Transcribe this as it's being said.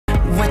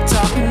We're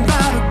talking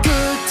about a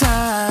good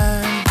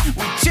time.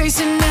 We're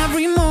chasing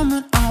every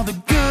moment, all the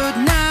good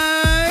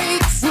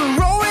nights.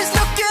 We're always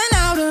looking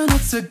out and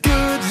it's a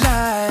good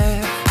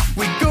life.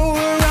 We go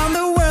around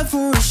the world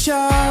for a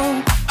show.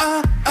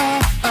 Oh,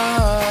 oh,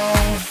 oh.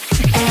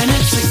 And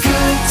it's a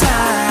good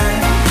time.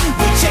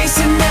 We're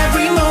chasing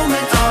every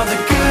moment, all the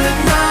good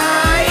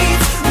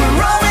nights.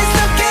 We're always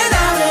looking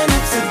out and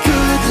it's a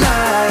good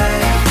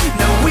life.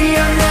 No, we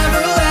are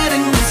never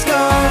letting this go.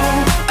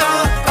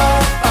 Oh,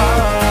 oh, oh.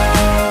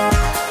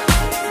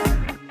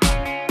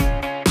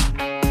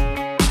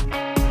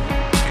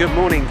 Good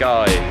morning,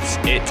 guys.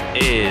 It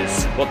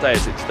is, what day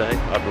is it today?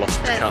 I've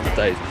lost count of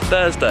days.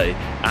 Thursday,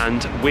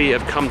 and we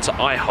have come to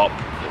Ihop.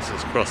 This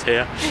is across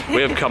here.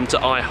 We have come to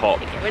Ihop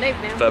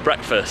for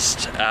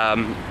breakfast,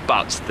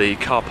 but the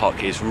car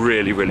park is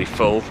really, really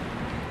full,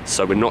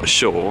 so we're not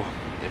sure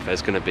if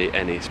there's going to be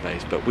any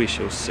space, but we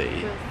shall see.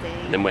 We'll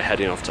see. Then we're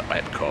heading off to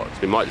Epcot.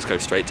 We might just go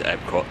straight to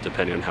Epcot,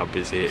 depending on how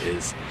busy it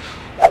is.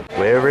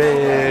 We're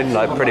in,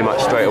 like, pretty much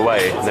straight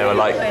away. They were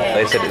like,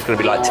 they said it's going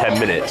to be like 10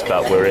 minutes,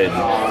 but we're in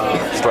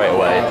straight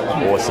away.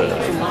 Awesome.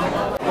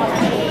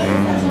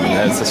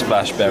 There's the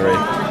splash berry.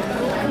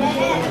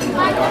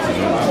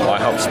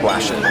 Ihop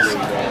splashes.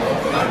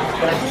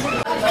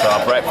 So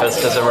our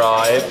breakfast has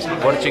arrived.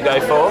 What did you go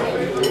for? I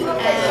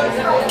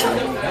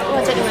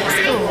don't know what it's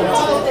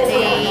called.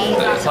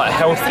 It's like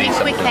healthy.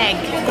 Quick egg.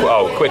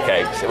 Oh, quick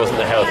eggs. It wasn't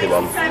the healthy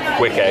one.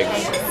 Quick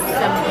eggs.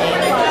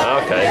 Something.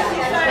 Okay.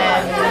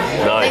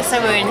 Nice. Next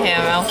time we're in here,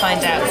 I'll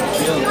find out.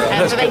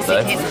 That's So good,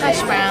 basically, it's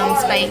hash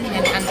browns, bacon,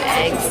 and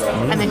eggs,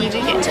 and then you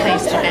do get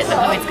toast with it. But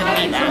Lloyd's going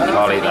to eat that.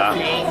 I'll eat that.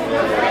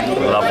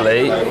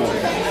 Lovely.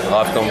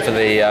 I've gone for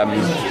the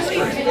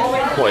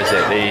what is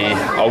it? The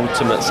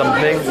ultimate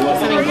something?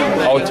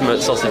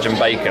 Ultimate sausage and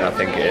bacon, I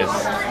think it is.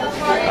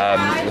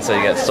 So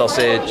you get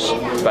sausage,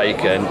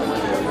 bacon,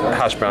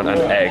 hash brown, and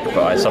egg.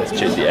 But I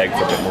substitute the egg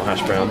for a bit more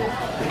hash brown.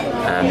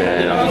 And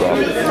then I've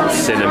got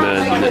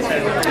cinnamon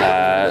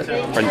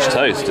French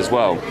toast as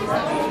well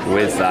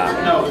with that.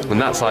 And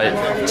that's like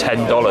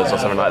 $10 or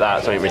something like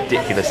that, something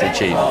ridiculously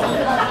cheap.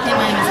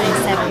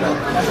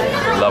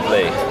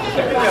 Lovely.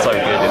 So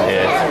good in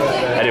here.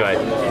 Anyway,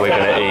 we're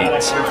gonna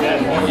eat.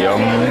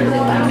 Yum.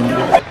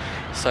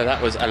 So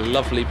that was a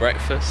lovely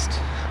breakfast,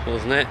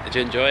 wasn't it? Did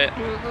you enjoy it?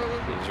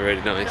 It was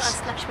really nice.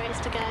 Got our splash berries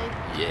to go.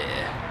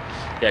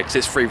 Yeah. Yeah, because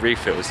it's free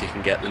refills, you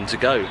can get them to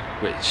go,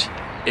 which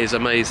is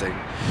amazing.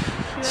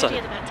 So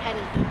had about 10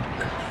 of them.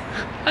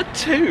 Had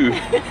two.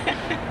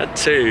 Had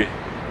two.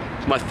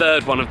 It's my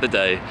third one of the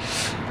day.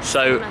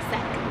 So My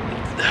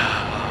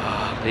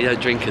second. you don't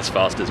drink as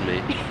fast as me.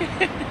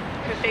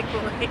 You're a big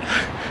boy.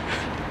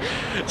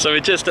 So we're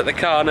just at the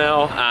car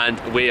now, and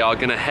we are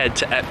going to head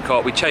to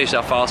Epcot. We changed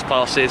our fast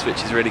passes,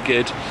 which is really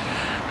good.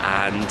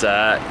 And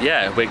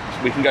yeah, we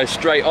can go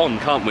straight on,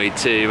 can't we,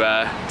 to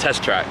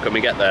test track when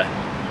we get there.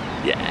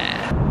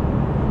 Yeah.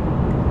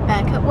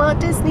 Back at Walt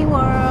Disney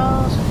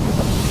World.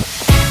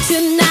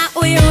 Tonight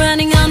we're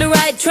running on the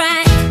right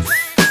track.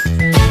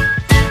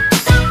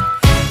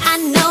 I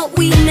know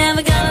we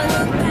never gonna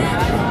look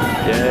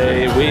back.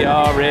 Yay, we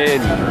are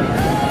in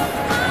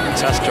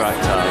test track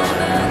time.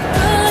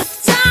 Good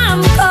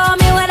time, call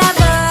me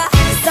whatever.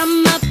 'Cause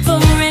I'm up for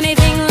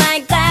anything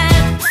like that.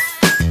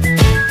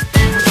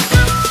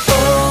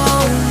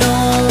 Oh no,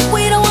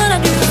 we don't wanna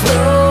do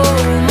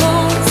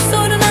slow-mo. So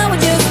tonight we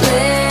just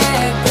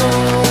let go.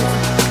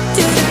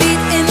 To the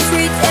beat in the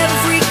streets, every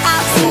freak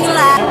out, sing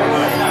loud.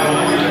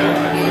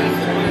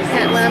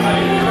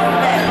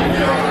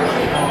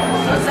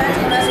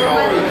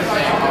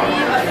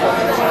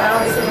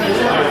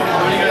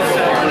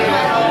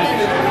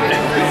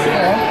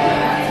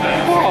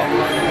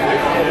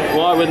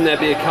 Why wouldn't there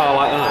be a car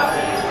like that?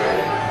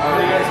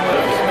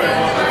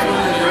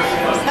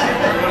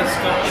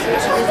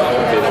 That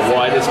would be the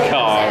widest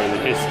car in the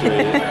history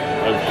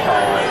of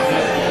cars.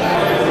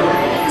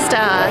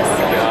 Stars.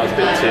 That was a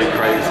bit too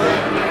crazy.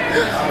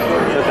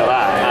 Look at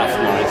that, that's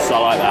nice. I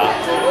like that.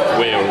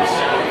 Wheels.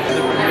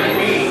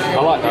 I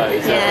like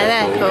those. Yeah,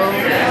 they're cool.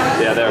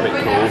 Yeah, they're a bit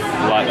cool.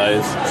 I like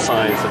those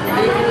size of them.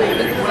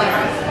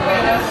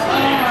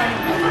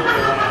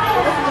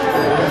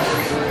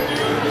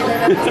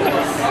 Look at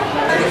that.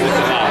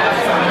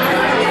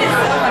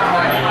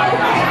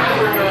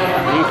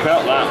 You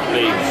felt that,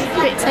 please.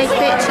 Quick, take a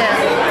picture.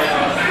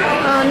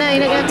 Oh no, you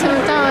don't have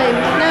time.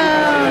 No.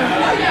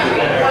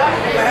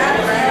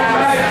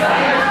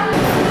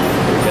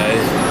 Okay.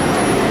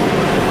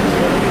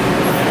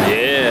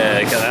 Yeah,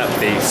 look at that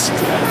beast.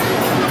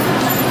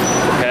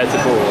 Prepare to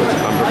board.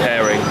 I'm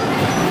preparing.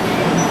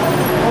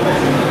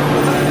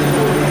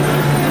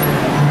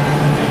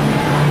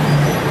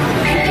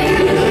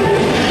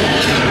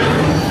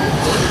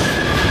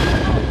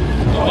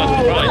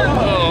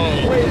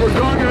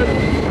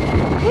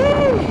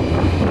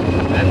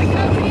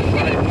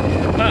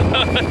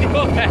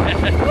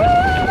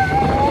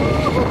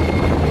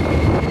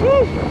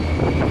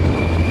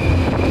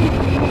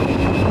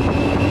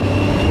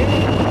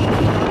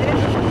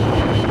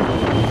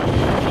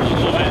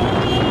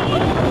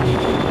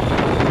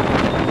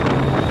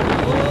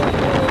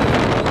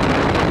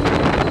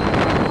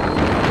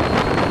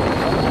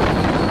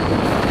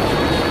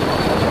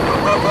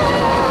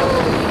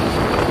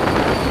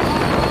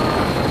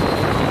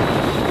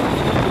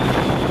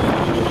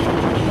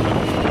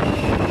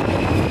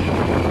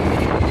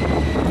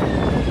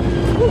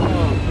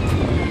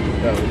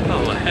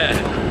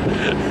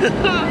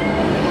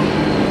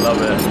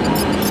 Love it.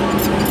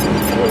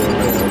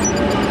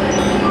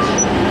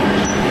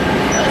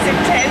 That was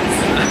intense.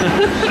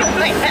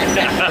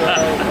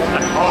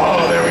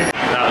 Oh, there we go.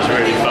 That was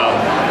really fun.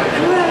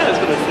 Yeah, it's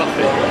kind of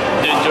fluffy.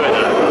 Did you enjoy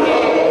that?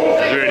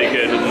 It was really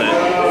good, wasn't it?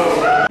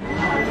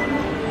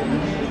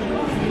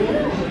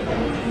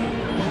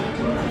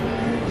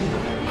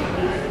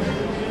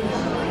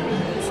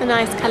 It's a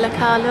nice colour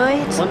car,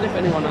 Lloyd. I wonder if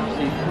anyone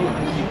actually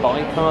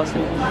buy cars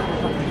here.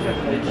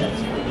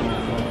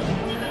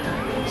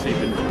 So you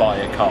can buy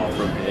a car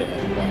from here.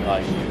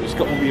 Like, it's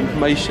got all the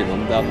information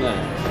on down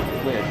there.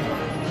 Weird.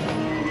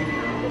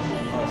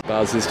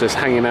 Buzz is just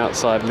hanging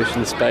outside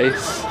Mission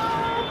Space.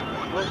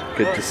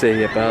 Good to see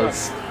you,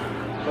 Buzz.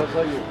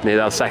 Need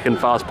our second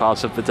fast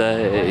pass of the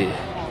day.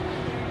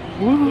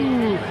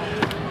 Woo!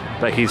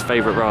 Becky's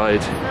favourite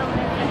ride.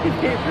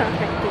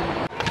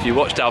 If you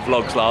watched our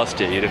vlogs last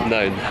year, you'd have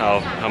known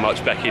how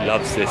much Becky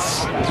loves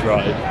this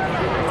ride.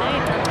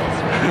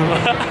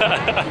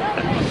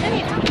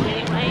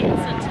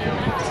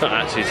 It's not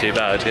actually too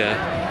bad, yeah.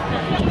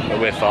 But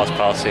we're fast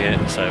passing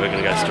it, so we're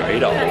going to go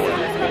straight on.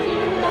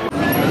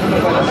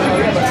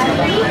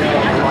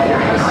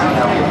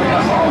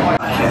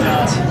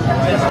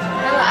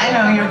 I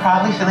know you're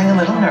probably feeling a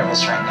little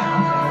nervous right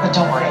now, but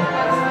don't worry.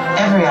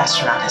 Every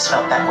astronaut has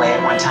felt that way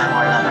at one time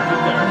or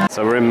another.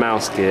 So we're in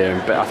mouse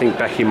gear, but I think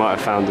Becky might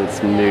have found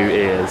some new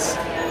ears.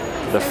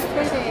 The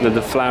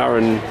flower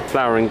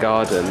and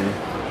garden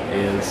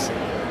ears.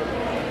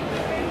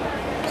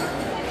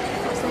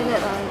 What do they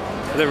look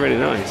like? They're really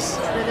nice.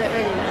 They look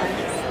really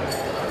nice.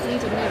 You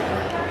didn't know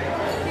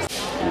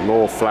that.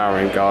 More flower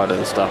and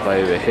garden stuff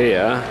over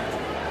here.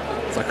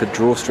 It's like a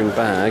drawstring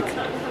bag.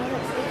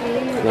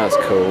 That's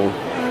cool.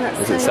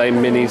 Does it say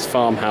Minnie's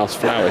Farmhouse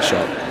Flower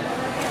Shop?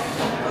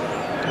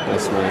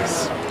 That's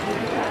nice.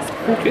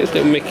 Look at this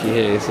little Mickey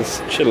here, he's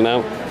just chilling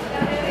out.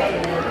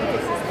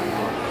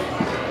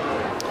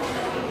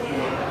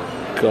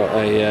 Got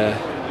a,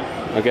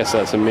 I guess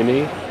that's a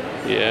Minnie.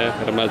 Yeah,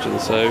 I'd imagine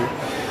so.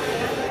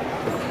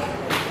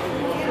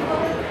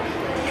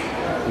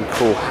 Some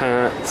cool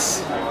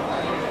hats.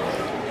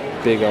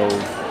 Big old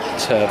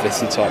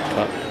Turvisy type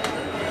cup.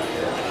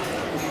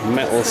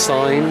 Metal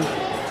sign.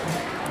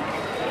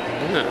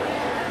 Yeah.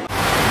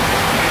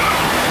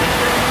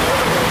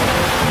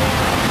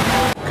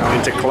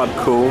 Going to Club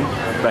Cool.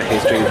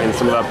 Becky's drinking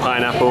some of that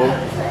pineapple.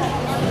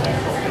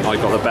 I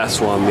got the best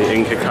one, the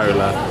Inca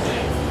Cola.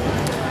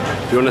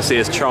 If you want to see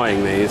us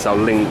trying these, I'll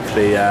link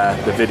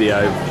the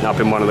video up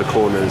in one of the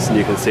corners, and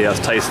you can see us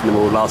tasting them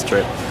all last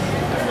trip.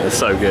 They're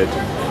so good.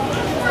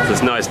 So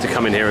it's nice to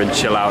come in here and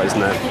chill out,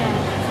 isn't it?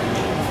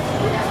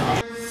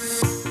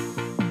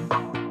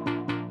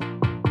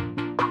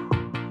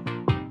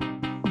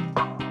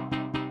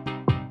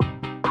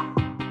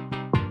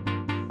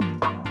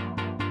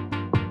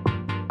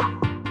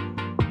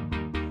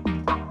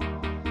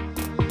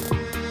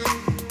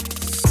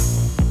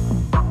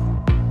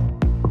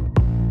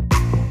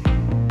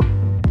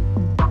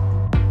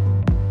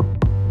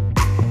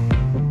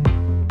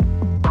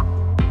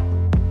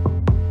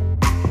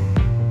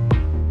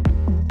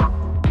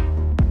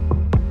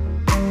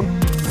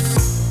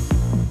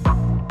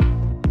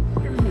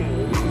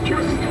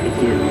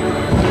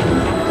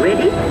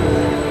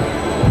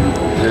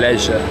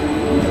 Leisure.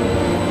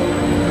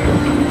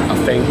 I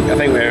think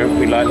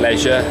we like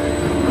leisure.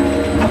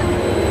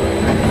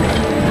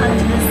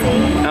 Under the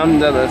sea.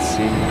 Under the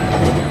sea.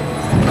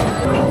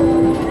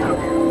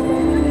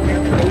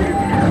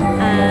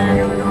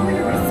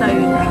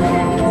 Soda.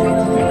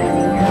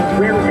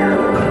 Well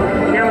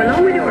done. Now,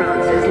 along with your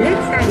answers,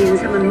 let's add in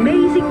some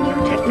amazing new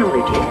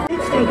technology.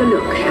 Let's take a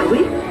look, shall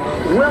we?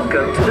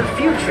 Welcome to the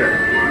future.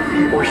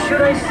 Or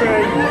should I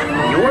say,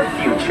 your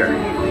future.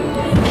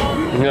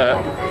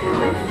 Yeah.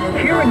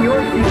 Here in your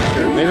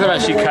future, These have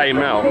actually came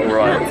out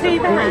right. Not too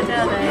bad,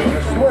 are they?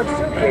 your smart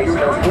suitcase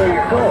knows where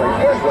you're going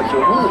and what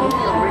you'll need.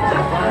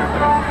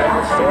 And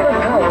with solar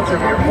power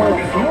from your home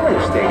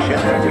fueling station,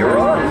 you're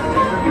on.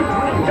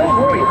 Don't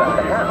worry about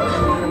the house.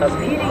 A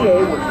PDA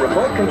with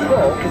remote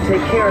control can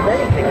take care of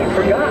anything you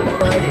forgot.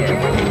 Right in.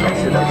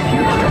 That's in the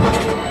future.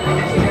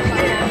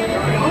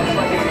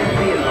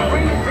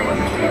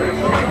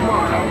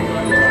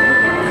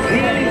 The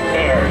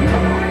end.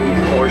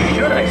 Or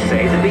should I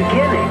say the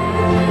beginning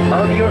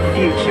of your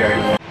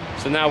future.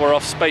 So now we're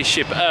off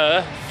Spaceship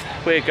Earth.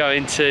 We're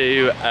going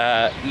to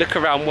look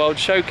around World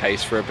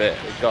Showcase for a bit.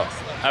 We've got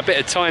a bit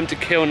of time to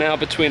kill now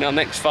between our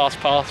next fast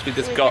pass. We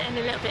just We're got. getting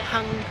a little bit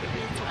hungry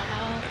as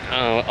well.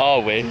 Oh,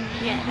 are we?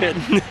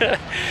 Yeah.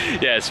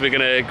 Yeah, so we're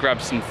gonna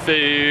grab some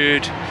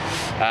food,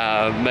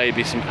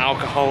 maybe some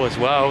alcohol as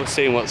well,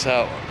 seeing what's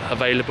out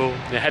available.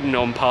 We're heading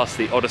on past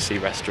the Odyssey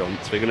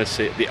restaurant, so we're gonna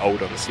see the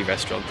old Odyssey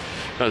restaurant,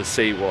 and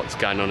see what's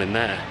going on in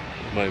there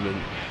at the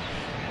moment.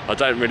 I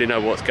don't really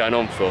know what's going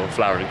on for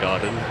Flower and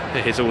Garden.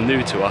 It's all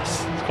new to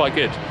us. It's quite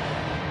good.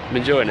 I'm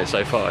enjoying it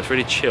so far. It's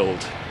really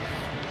chilled.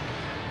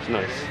 It's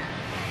nice.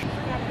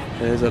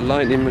 There's a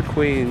Lightning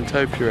McQueen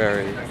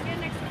topiary.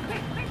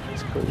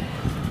 It's cool.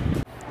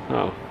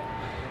 Oh,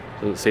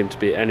 Doesn't seem to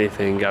be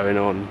anything going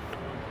on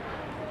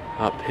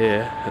up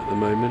here at the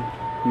moment.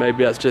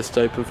 Maybe that's just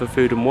open for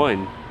food and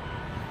wine.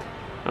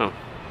 Oh,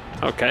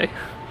 okay.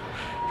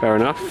 Fair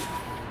enough.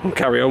 We'll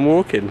carry on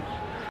walking.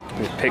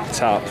 We've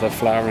picked up the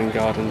Flower and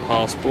Garden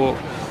passport.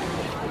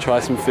 Try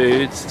some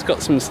foods. It's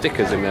got some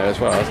stickers in there as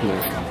well, hasn't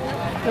it?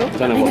 Oh, I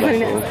don't know what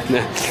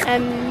they're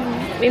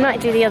for. we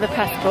might do the other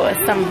passport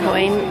at some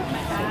point.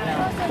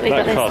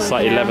 That costs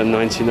like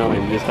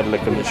 $11.99. Just had a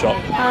look in the shop.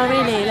 Oh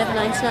really?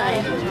 $11.99?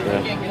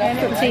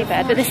 Yeah. Not too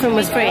bad, but this one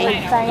was free.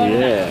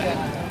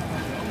 Yeah.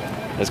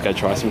 Let's go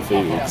try some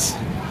foods.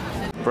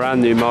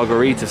 Brand new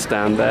margarita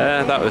stand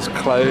there. That was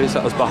closed.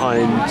 That was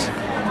behind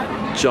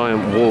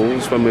giant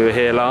walls when we were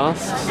here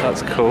last.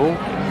 That's cool.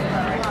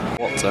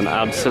 What an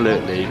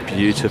absolutely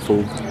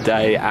beautiful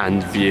day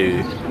and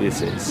view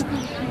this is.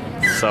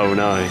 So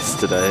nice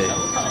today.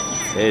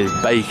 It is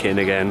baking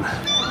again.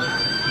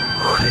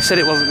 They said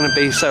it wasn't going to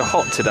be so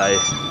hot today,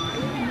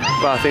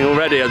 but I think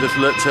already I just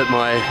looked at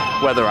my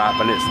weather app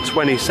and it's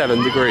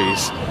 27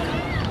 degrees.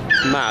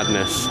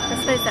 Madness. I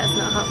suppose that's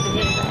not hot for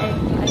you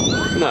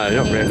though.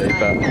 No, not really,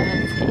 but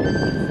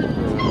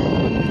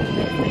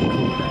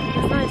It's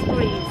a nice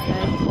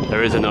breeze though.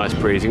 there is a nice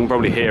breeze. You can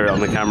probably hear it on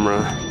the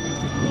camera.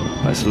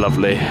 That's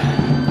lovely.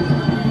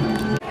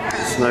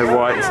 Snow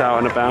White's out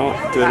and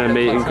about doing a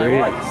meet and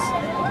greet.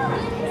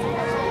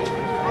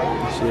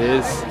 She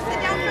is.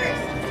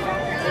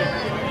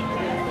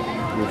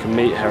 We can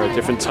meet her at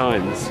different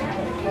times.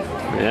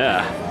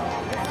 Yeah.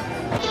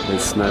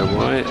 There's Snow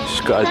White.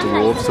 She's got her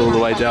dwarfs all the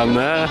way down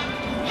there.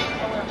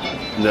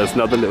 And there's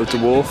another little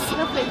dwarf.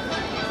 Lovely.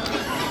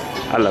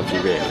 I love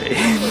you really.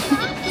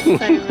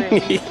 So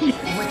rude.